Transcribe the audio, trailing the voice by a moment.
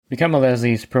Become a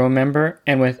Leslie's Pro member,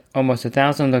 and with almost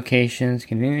 1,000 locations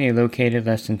conveniently located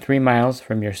less than 3 miles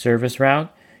from your service route,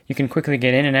 you can quickly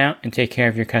get in and out and take care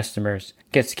of your customers.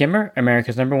 Get Skimmer,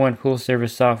 America's #1 pool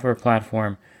service software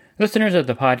platform. Listeners of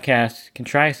the podcast can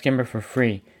try Skimmer for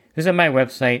free. Visit my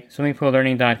website,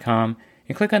 swimmingpoollearning.com,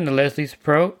 and click on the Leslie's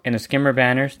Pro and the Skimmer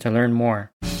banners to learn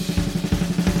more. The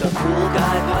Pool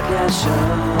Guy Podcast Show.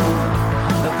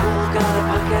 The Pool Guy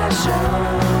Podcast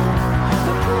Show.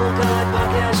 The Pool Guy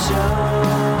Podcast Show.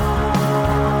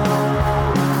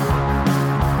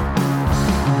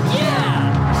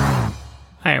 Yeah!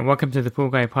 Hi, and welcome to the Pool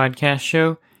Guy Podcast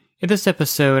Show. In this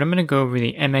episode, I'm going to go over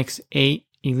the MX8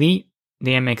 Elite,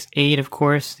 the MX8, of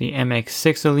course, the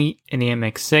MX6 Elite, and the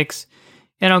MX6,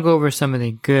 and I'll go over some of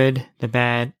the good, the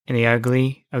bad, and the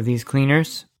ugly of these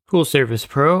cleaners. Pool Service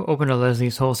Pro. Open a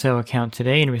Leslie's wholesale account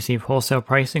today and receive wholesale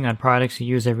pricing on products you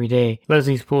use every day.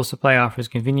 Leslie's Pool Supply offers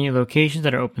convenient locations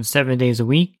that are open 7 days a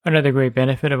week. Another great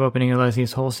benefit of opening a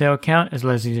Leslie's wholesale account is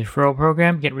Leslie's referral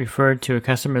program. Get referred to a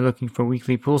customer looking for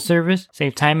weekly pool service.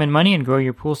 Save time and money and grow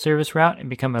your pool service route and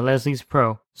become a Leslie's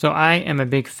Pro. So I am a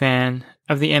big fan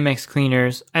of the MX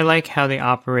cleaners. I like how they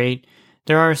operate.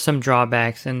 There are some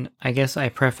drawbacks, and I guess I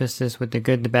preface this with the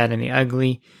good, the bad, and the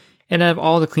ugly. And out of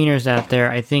all the cleaners out there,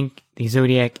 I think the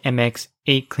Zodiac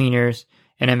MX8 cleaners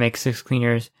and MX6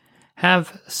 cleaners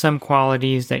have some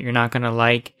qualities that you're not going to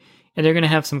like, and they're going to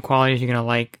have some qualities you're going to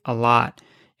like a lot.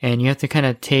 And you have to kind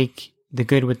of take the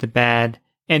good with the bad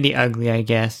and the ugly, I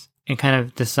guess, and kind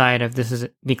of decide if this is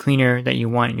the cleaner that you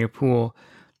want in your pool.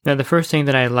 Now, the first thing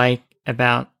that I like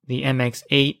about the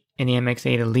MX8 and the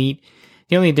MX8 Elite,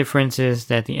 the only difference is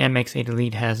that the MX8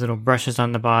 Elite has little brushes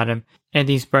on the bottom, and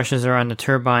these brushes are on the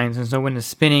turbines, and so when it's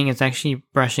spinning, it's actually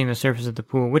brushing the surface of the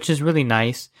pool, which is really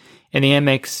nice. And the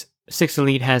MX6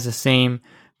 Elite has the same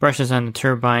brushes on the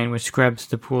turbine, which scrubs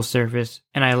the pool surface,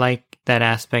 and I like that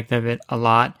aspect of it a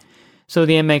lot. So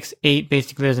the MX8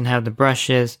 basically doesn't have the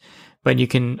brushes, but you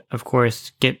can, of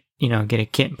course, get a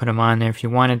kit and put them on there if you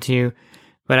wanted to.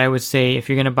 But I would say if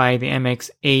you're going to buy the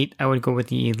MX8, I would go with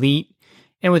the Elite.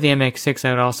 And with the MX6, I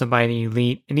would also buy the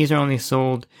Elite. And these are only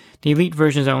sold, the Elite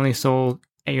versions are only sold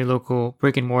at your local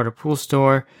brick and mortar pool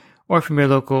store or from your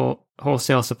local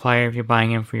wholesale supplier if you're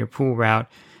buying them for your pool route.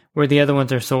 Where the other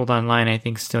ones are sold online, I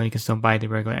think still you can still buy the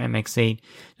regular MX8.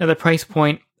 Now the price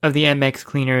point of the MX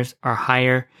cleaners are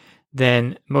higher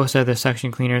than most other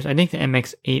suction cleaners. I think the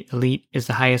MX8 Elite is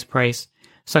the highest price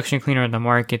suction cleaner on the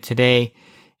market today.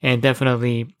 And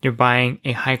definitely you're buying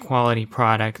a high quality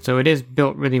product. So it is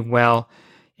built really well.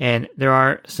 And there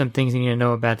are some things you need to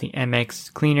know about the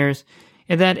MX cleaners,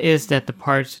 and that is that the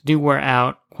parts do wear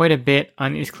out quite a bit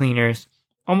on these cleaners,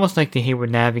 almost like the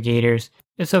Hayward Navigators.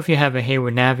 And so if you have a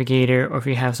Hayward Navigator, or if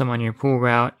you have some on your pool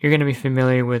route, you're going to be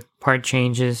familiar with part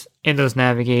changes in those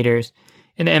Navigators.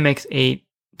 And the MX8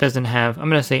 doesn't have,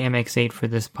 I'm going to say MX8 for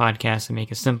this podcast to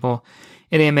make it simple,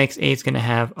 and the MX8 is going to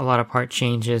have a lot of part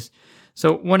changes.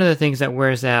 So one of the things that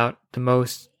wears out the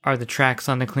most are the tracks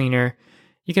on the cleaner.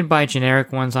 You can buy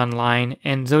generic ones online,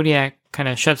 and Zodiac kind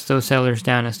of shuts those sellers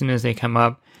down as soon as they come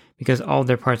up because all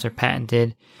their parts are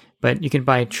patented. But you can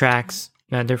buy tracks.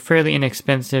 They're fairly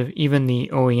inexpensive. Even the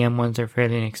OEM ones are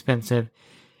fairly inexpensive.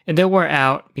 And they'll wear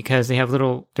out because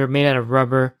they're made out of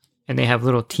rubber, and they have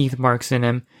little teeth marks in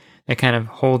them that kind of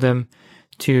hold them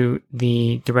to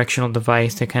the directional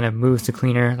device that kind of moves the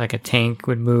cleaner like a tank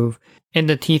would move. And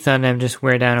the teeth on them just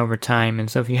wear down over time. And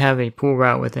so if you have a pool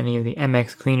route with any of the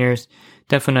MX cleaners,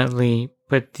 definitely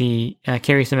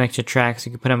carry some extra tracks.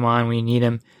 You can put them on when you need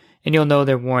them, and you'll know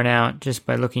they're worn out just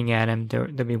by looking at them.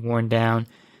 They'll be worn down.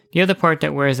 The other part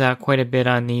that wears out quite a bit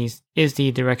on these is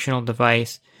the directional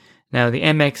device. Now the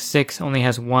MX6 only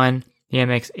has one. The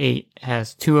MX8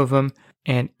 has two of them,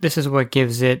 and this is what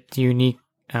gives it the unique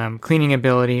cleaning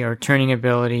ability or turning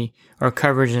ability or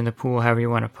coverage in the pool, however you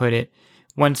want to put it.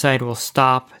 One side will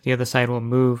stop, the other side will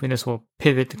move, and this will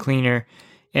pivot the cleaner.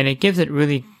 And it gives it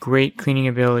really great cleaning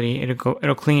ability.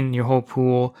 It'll clean your whole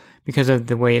pool because of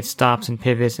the way it stops and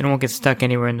pivots, and it won't get stuck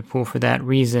anywhere in the pool for that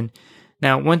reason.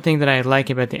 Now, one thing that I like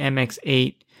about the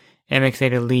MX8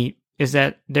 Elite is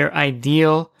that they're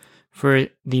ideal for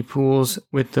the pools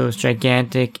with those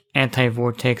gigantic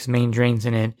anti-vortex main drains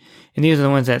in it. And these are the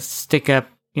ones that stick up,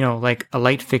 like a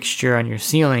light fixture on your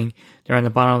ceiling. They're on the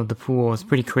bottom of the pool. It's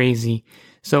pretty crazy.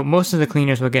 So most of the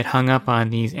cleaners will get hung up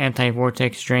on these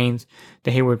anti-vortex drains.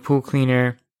 The Hayward Pool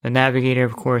Cleaner, the Navigator,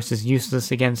 of course, is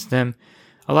useless against them.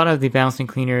 A lot of the bouncing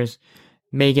cleaners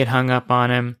may get hung up on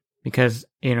them because,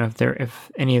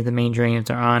 if any of the main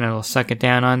drains are on, it'll suck it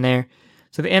down on there.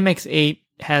 So the MX8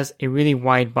 has a really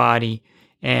wide body,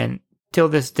 and till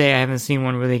this day, I haven't seen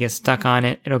one really get stuck on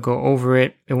it. It'll go over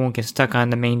it. It won't get stuck on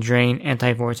the main drain,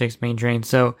 anti-vortex main drain.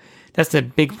 So that's a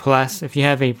big plus. If you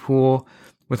have a pool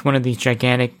with one of these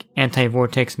gigantic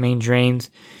anti-vortex main drains,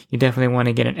 you definitely want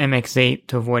to get an MX8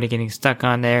 to avoid it getting stuck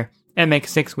on there.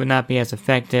 MX6 would not be as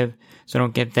effective, so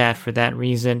don't get that for that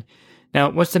reason. Now,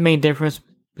 what's the main difference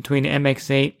between the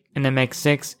MX8 and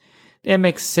MX6? The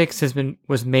MX6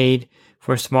 was made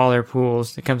for smaller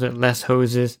pools. It comes with less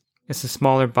hoses. It's a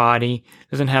smaller body,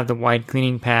 doesn't have the wide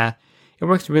cleaning path. It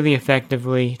works really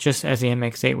effectively, just as the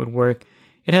MX8 would work.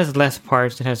 It has less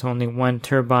parts. It has only one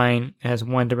turbine. It has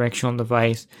one directional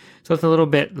device. So it's a little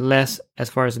bit less as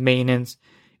far as maintenance.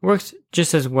 It works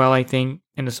just as well, I think,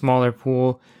 in a smaller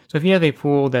pool. So if you have a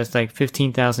pool that's like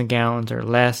 15,000 gallons or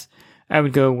less, I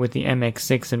would go with the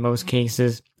MX6 in most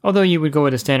cases. Although you would go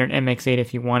with a standard MX8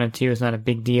 if you wanted to. It's not a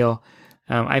big deal.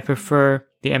 I prefer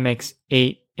the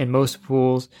MX8 in most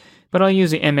pools, but I'll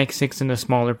use the MX6 in the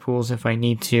smaller pools if I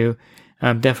need to.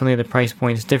 Definitely the price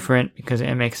point is different because the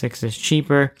MX6 is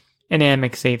cheaper and the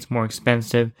MX8 is more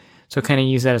expensive. So kind of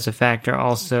use that as a factor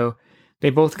also.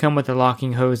 They both come with the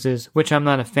locking hoses, which I'm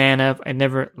not a fan of. I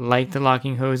never liked the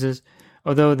locking hoses.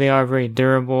 Although they are very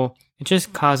durable, it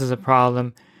just causes a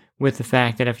problem with the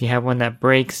fact that if you have one that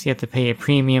breaks, you have to pay a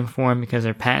premium for them because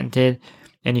they're patented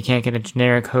and you can't get a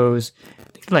generic hose.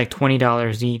 They're like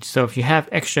 $20 each. So if you have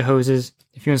extra hoses,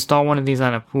 if you install one of these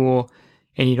on a pool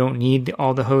and you don't need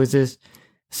all the hoses,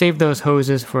 save those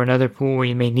hoses for another pool where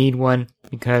you may need one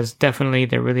because definitely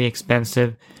they're really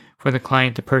expensive for the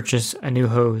client to purchase a new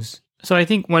hose. So I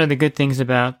think one of the good things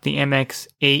about the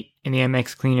MX8 and the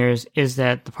MX cleaners is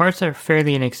that the parts are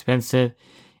fairly inexpensive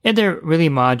and they're really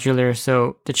modular.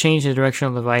 So to change the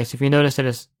directional device, if you notice that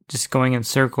it's just going in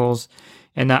circles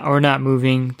and not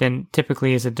moving, then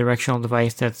typically is a directional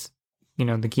device that's,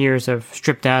 the gears have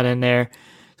stripped out in there.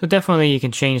 So definitely you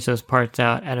can change those parts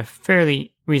out at a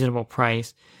fairly reasonable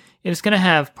price. It's going to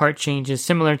have part changes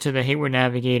similar to the Hayward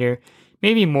Navigator,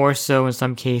 maybe more so in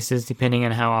some cases depending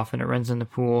on how often it runs in the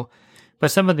pool. But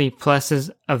some of the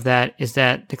pluses of that is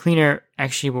that the cleaner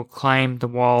actually will climb the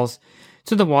walls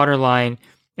to the water line.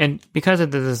 And because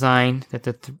of the design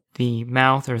that the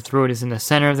mouth or throat is in the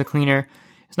center of the cleaner,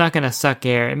 it's not going to suck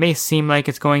air. It may seem like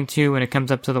it's going to when it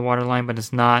comes up to the water line, but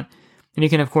it's not. And you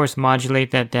can, of course,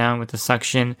 modulate that down with the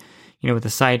suction, with the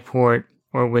side port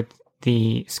or with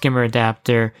the skimmer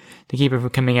adapter to keep it from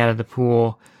coming out of the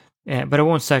pool. But it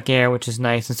won't suck air, which is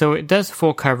nice. And so it does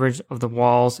full coverage of the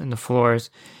walls and the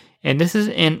floors. And this is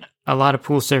in a lot of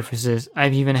pool surfaces.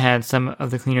 I've even had some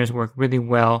of the cleaners work really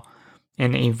well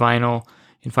in a vinyl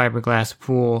and fiberglass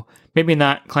pool. Maybe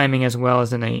not climbing as well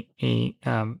as in a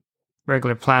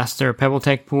regular plaster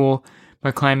PebbleTech pool,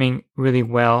 but climbing really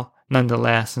well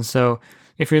nonetheless. And so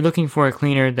if you're looking for a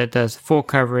cleaner that does full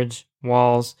coverage,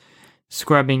 walls,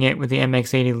 scrubbing it with the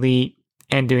MX8 Elite,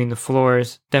 and doing the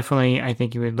floors, definitely I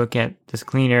think you would look at this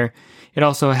cleaner. It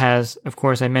also has, of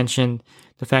course, I mentioned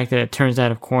the fact that it turns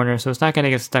out of corner, so it's not going to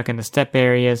get stuck in the step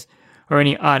areas or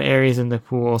any odd areas in the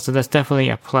pool. So that's definitely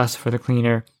a plus for the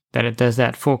cleaner, that it does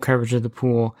that full coverage of the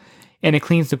pool, and it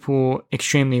cleans the pool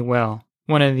extremely well.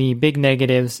 One of the big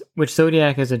negatives, which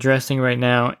Zodiac is addressing right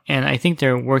now, and I think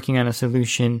they're working on a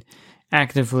solution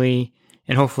actively,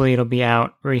 and hopefully it'll be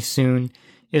out very soon,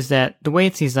 is that the way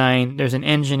it's designed, there's an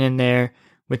engine in there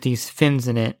with these fins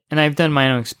in it, and I've done my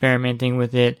own experimenting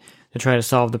with it to try to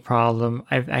solve the problem.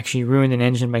 I've actually ruined an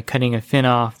engine by cutting a fin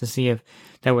off to see if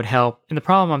that would help. And the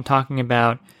problem I'm talking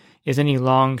about is any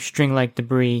long string-like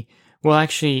debris will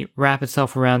actually wrap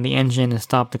itself around the engine and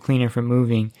stop the cleaner from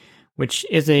moving, which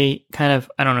is a kind of,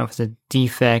 I don't know if it's a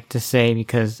defect to say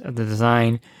because of the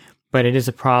design, but it is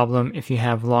a problem if you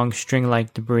have long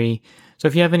string-like debris. So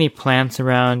if you have any plants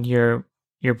around your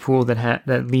pool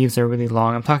that leaves are really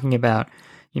long, I'm talking about,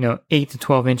 8 to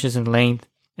 12 inches in length,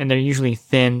 and they're usually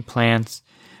thin plants.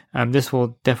 This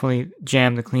will definitely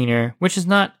jam the cleaner, which is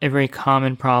not a very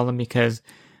common problem because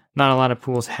not a lot of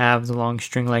pools have the long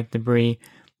string-like debris.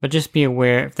 But just be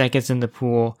aware, if that gets in the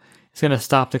pool, it's going to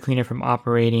stop the cleaner from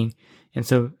operating. And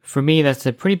so for me, that's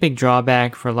a pretty big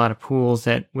drawback for a lot of pools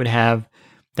that would have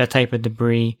that type of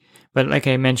debris. But like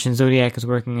I mentioned, Zodiac is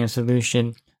working on a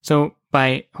solution. So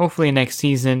by hopefully next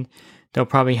season, they'll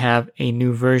probably have a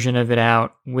new version of it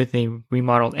out with a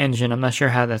remodeled engine. I'm not sure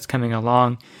how that's coming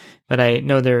along, but I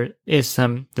know there is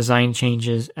some design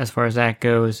changes as far as that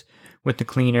goes with the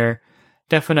cleaner.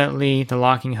 Definitely the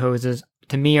locking hoses,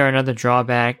 to me, are another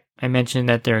drawback. I mentioned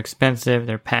that they're expensive,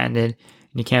 they're patented,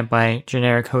 and you can't buy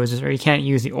generic hoses, or you can't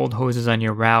use the old hoses on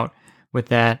your route with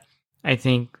that. I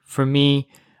think for me,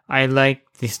 I like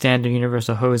the standard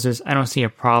universal hoses. I don't see a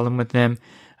problem with them.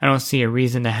 I don't see a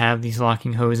reason to have these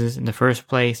locking hoses in the first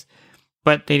place,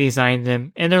 but they designed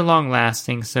them and they're long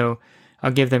lasting, so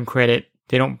I'll give them credit.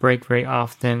 They don't break very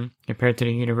often compared to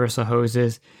the universal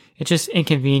hoses. It's just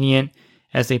inconvenient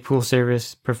as a pool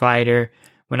service provider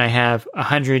when I have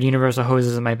 100 universal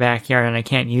hoses in my backyard and I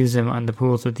can't use them on the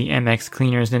pools with the MX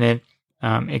cleaners in it.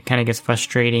 It kind of gets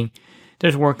frustrating.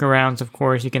 There's workarounds, of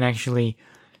course. You can actually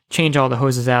change all the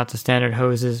hoses out to standard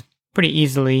hoses pretty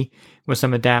easily with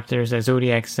some adapters that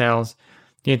Zodiac sells.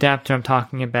 The adapter I'm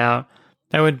talking about,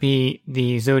 that would be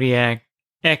the Zodiac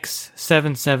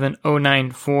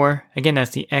X77094. Again,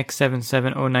 that's the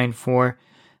X77094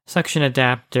 suction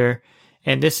adapter.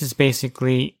 And this is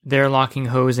basically their locking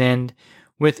hose end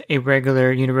with a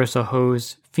regular universal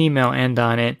hose female end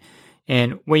on it.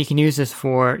 And what you can use this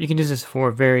for, you can use this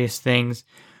for various things.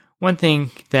 One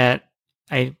thing that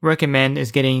I recommend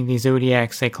is getting the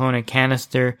Zodiac Cyclonic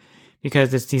canister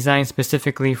because it's designed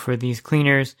specifically for these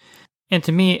cleaners. And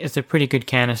to me, it's a pretty good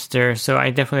canister, so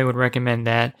I definitely would recommend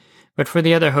that. But for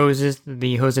the other hoses,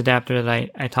 the hose adapter that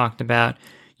I talked about,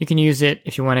 you can use it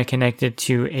if you want to connect it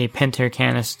to a Pentair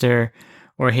canister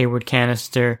or a Hayward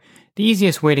canister. The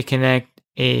easiest way to connect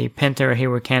a Pentair or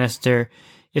Hayward canister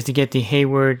is to get the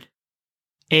Hayward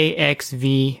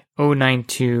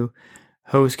AXV092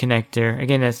 hose connector.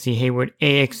 Again, that's the Hayward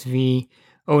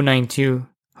AXV092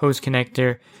 hose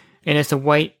connector. And it's a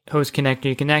white hose connector.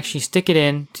 You can actually stick it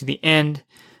in to the end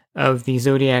of the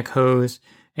Zodiac hose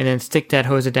and then stick that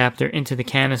hose adapter into the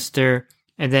canister.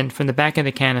 And then from the back of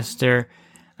the canister,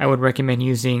 I would recommend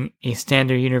using a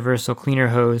standard universal cleaner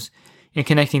hose and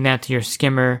connecting that to your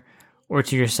skimmer or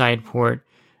to your side port.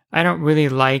 I don't really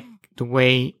like the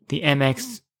way the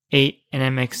MX8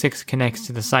 and MX6 connects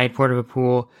to the side port of a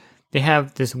pool. They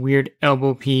have this weird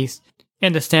elbow piece,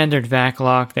 and the standard vac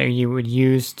lock that you would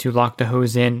use to lock the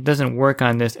hose in doesn't work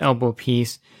on this elbow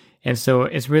piece, and so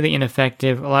it's really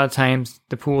ineffective. A lot of times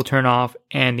the pool will turn off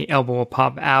and the elbow will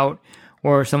pop out,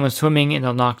 or someone's swimming and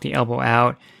they'll knock the elbow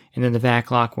out, and then the vac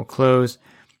lock will close.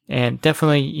 And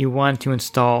definitely you want to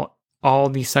install all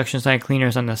these suction side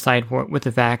cleaners on the side port with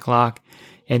the vac lock.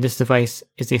 And this device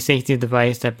is a safety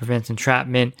device that prevents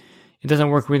entrapment. It doesn't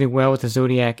work really well with the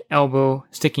Zodiac elbow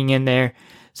sticking in there.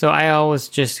 So I always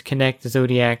just connect the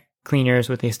Zodiac cleaners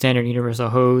with a standard universal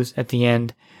hose at the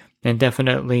end. And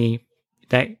definitely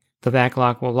that the vac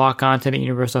lock will lock onto the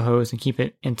universal hose and keep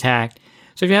it intact.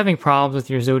 So if you're having problems with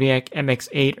your Zodiac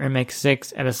MX8 or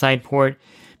MX6 at a side port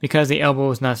because the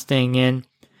elbow is not staying in,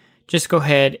 just go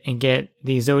ahead and get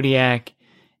the Zodiac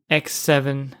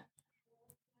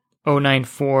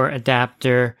X7094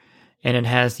 adapter, and it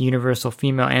has the universal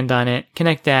female end on it.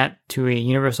 Connect that to a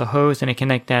universal hose and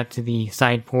connect that to the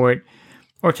side port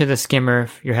or to the skimmer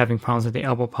if you're having problems with the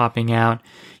elbow popping out.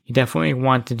 You definitely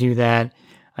want to do that.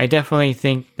 I definitely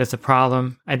think that's a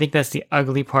problem. I think that's the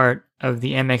ugly part of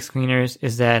the MX cleaners,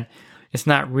 is that it's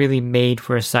not really made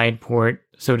for a side port,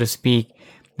 so to speak.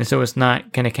 And so it's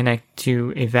not going to connect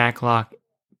to a vac lock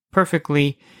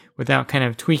perfectly without kind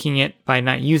of tweaking it by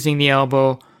not using the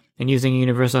elbow and using a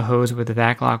universal hose where the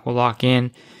vac lock will lock in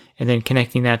and then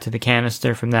connecting that to the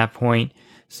canister from that point.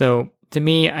 So to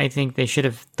me, I think they should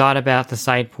have thought about the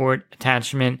side port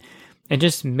attachment and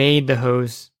just made the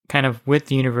hose kind of with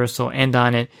the universal end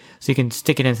on it so you can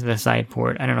stick it into the side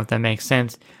port. I don't know if that makes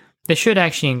sense. They should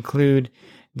actually include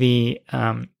the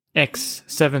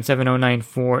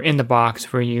X77094 in the box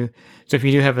for you. So if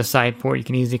you do have a side port, you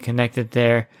can easily connect it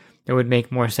there. That would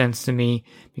make more sense to me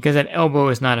because that elbow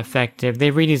is not effective.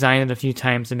 They've redesigned it a few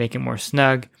times to make it more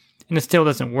snug, and it still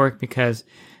doesn't work because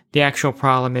the actual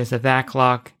problem is the vac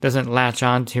lock doesn't latch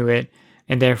onto it,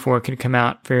 and therefore it could come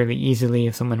out fairly easily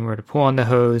if someone were to pull on the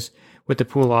hose with the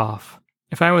pull off.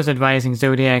 If I was advising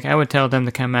Zodiac, I would tell them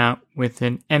to come out with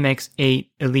an MX8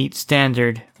 Elite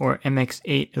Standard or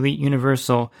MX8 Elite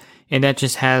Universal, and that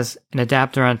just has an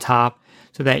adapter on top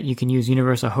so that you can use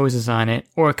universal hoses on it,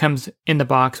 or it comes in the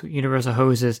box with universal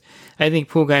hoses. I think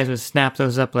pool guys would snap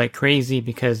those up like crazy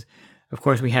because, of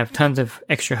course, we have tons of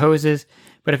extra hoses,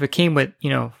 but if it came with,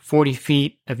 40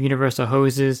 feet of universal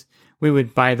hoses, we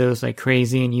would buy those like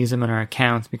crazy and use them on our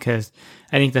accounts because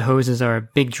I think the hoses are a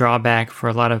big drawback for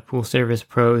a lot of pool service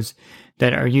pros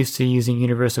that are used to using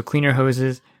universal cleaner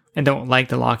hoses and don't like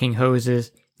the locking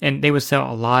hoses. And they would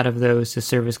sell a lot of those to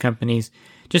service companies.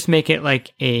 Just make it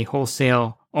like a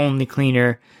wholesale only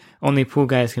cleaner. Only pool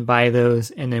guys can buy those,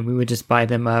 and then we would just buy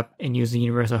them up and use the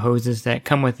universal hoses that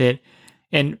come with it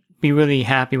and be really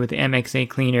happy with the MX8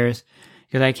 cleaners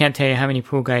because I can't tell you how many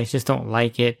pool guys just don't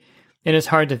like it. And it's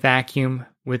hard to vacuum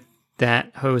with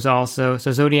that hose also.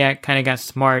 So Zodiac kind of got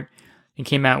smart and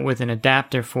came out with an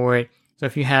adapter for it. So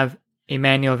if you have a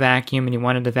manual vacuum and you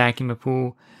wanted to vacuum a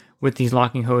pool with these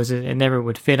locking hoses, it never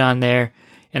would fit on there.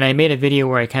 And I made a video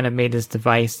where I kind of made this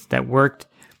device that worked,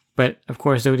 but of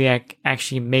course Zodiac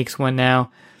actually makes one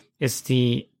now. It's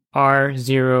the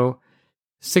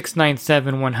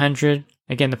R0697-100.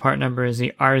 Again, the part number is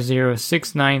the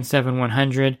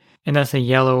R0697-100, and that's a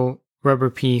yellow rubber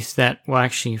piece that will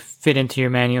actually fit into your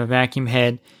manual vacuum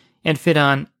head and fit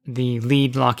on the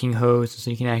lead locking hose, so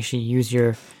you can actually use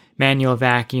your manual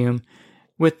vacuum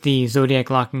with the Zodiac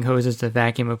locking hoses to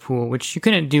vacuum a pool, which you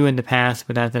couldn't do in the past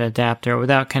without that adapter,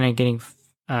 without kind of getting,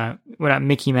 without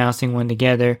Mickey Mousing one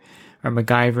together or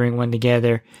MacGyvering one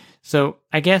together. So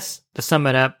I guess to sum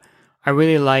it up, I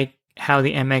really like how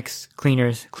the MX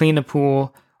cleaners clean the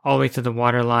pool all the way to the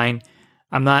water line.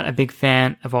 I'm not a big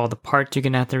fan of all the parts you're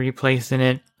going to have to replace in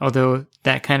it, although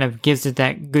that kind of gives it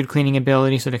that good cleaning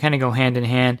ability, so they kind of go hand in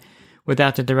hand.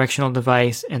 Without the directional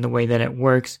device and the way that it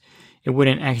works, it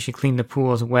wouldn't actually clean the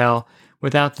pool as well.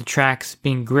 Without the tracks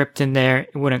being gripped in there,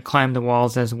 it wouldn't climb the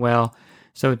walls as well.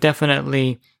 So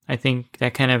definitely, I think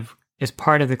that kind of is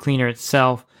part of the cleaner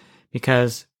itself,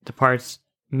 because the parts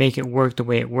make it work the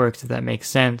way it works, if that makes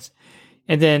sense.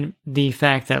 And then the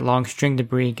fact that long string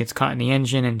debris gets caught in the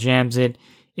engine and jams it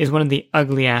is one of the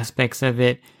ugly aspects of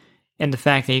it. And the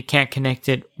fact that you can't connect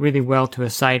it really well to a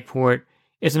side port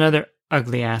is another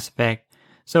ugly aspect.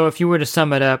 So if you were to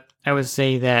sum it up, I would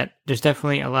say that there's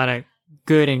definitely a lot of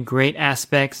good and great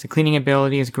aspects. The cleaning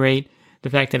ability is great. The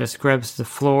fact that it scrubs the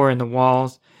floor and the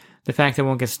walls. The fact that it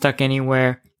won't get stuck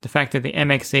anywhere. The fact that the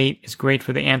MX8 is great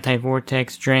for the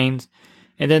anti-vortex drains.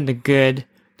 And then the good,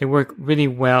 they work really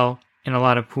well in a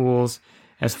lot of pools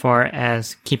as far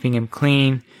as keeping them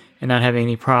clean and not having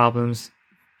any problems,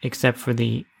 except for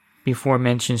the before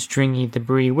mentioned stringy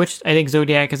debris, which I think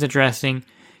Zodiac is addressing,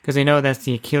 because they know that's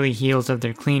the Achilles heels of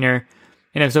their cleaner.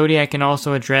 And if Zodiac can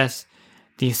also address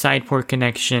the side port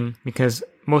connection, because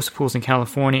most pools in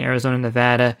California, Arizona,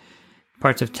 Nevada,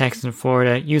 parts of Texas and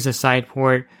Florida use a side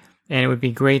port, and it would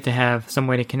be great to have some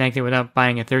way to connect it without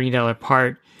buying a $30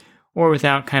 part, or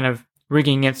without kind of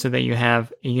rigging it so that you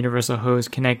have a universal hose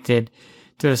connected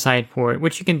to the side port,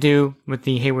 which you can do with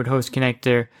the Hayward hose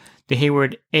connector. The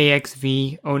Hayward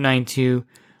AXV092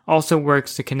 also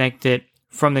works to connect it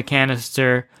from the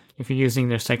canister, if you're using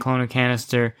their Cyclone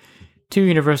canister, to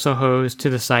universal hose to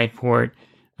the side port,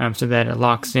 so that it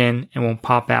locks in and won't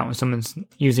pop out when someone's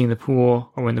using the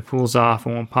pool, or when the pool's off,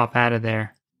 and won't pop out of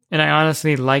there. And I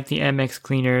honestly like the MX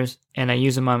cleaners, and I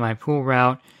use them on my pool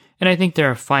route, and I think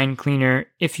they're a fine cleaner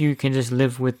if you can just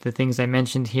live with the things I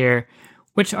mentioned here,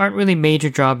 which aren't really major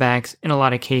drawbacks in a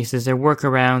lot of cases. They're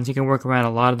workarounds. You can work around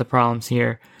a lot of the problems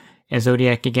here, and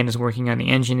Zodiac again is working on the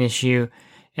engine issue.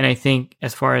 And I think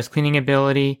as far as cleaning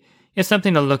ability, it's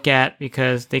something to look at,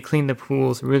 because they clean the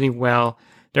pools really well.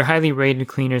 They're highly rated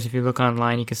cleaners. If you look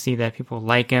online, you can see that people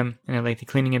like them and they like the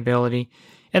cleaning ability.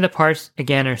 And the parts,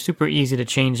 again, are super easy to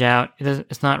change out.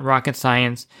 It's not rocket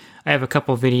science. I have a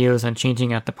couple videos on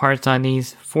changing out the parts on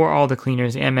these for all the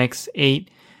cleaners, the MX8,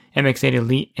 MX8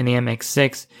 Elite, and the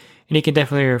MX6. And you can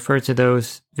definitely refer to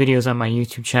those videos on my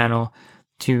YouTube channel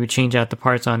to change out the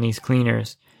parts on these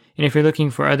cleaners. And if you're looking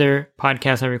for other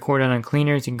podcasts I recorded on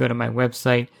cleaners, you can go to my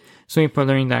website,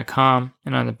 swimmingpoollearning.com,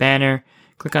 and on the banner,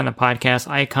 click on the podcast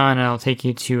icon, and I'll take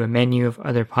you to a menu of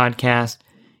other podcasts.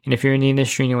 And if you're in the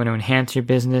industry and you want to enhance your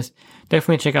business,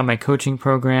 definitely check out my coaching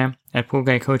program at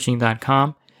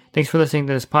poolguycoaching.com. Thanks for listening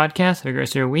to this podcast. Have a great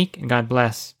rest of your week, and God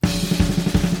bless.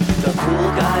 The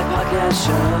Pool Guy Podcast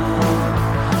Show.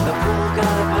 The Pool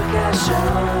Guy Podcast Show.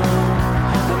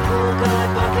 The Pool Guy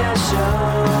Podcast Show.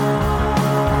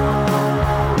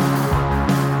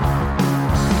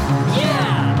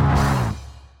 Yeah!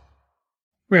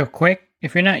 Real quick,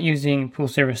 if you're not using pool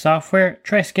service software,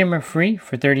 try Skimmer free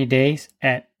for 30 days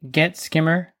at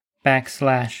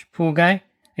getskimmer.com/poolguy.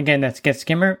 Again, that's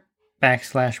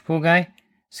getskimmer.com/poolguy.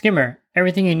 Skimmer,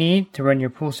 everything you need to run your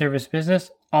pool service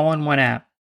business all in one app.